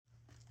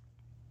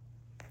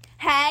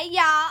Hey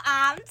y'all,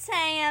 I'm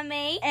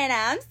Tammy. And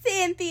I'm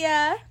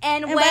Cynthia.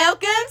 And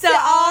welcome to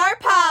our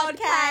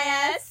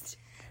podcast.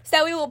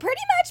 So we will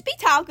pretty much be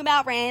talking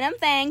about random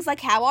things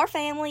like how our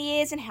family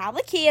is and how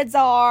the kids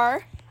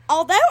are.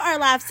 Although our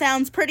life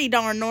sounds pretty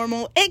darn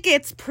normal, it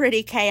gets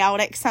pretty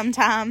chaotic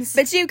sometimes.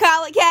 But you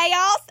call it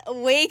chaos,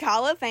 we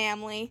call it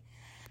family.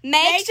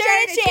 Make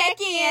sure to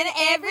check in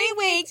every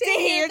week to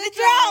hear the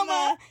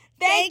drama.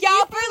 Thank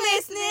y'all for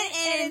listening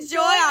and enjoy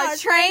our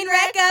train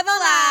wreck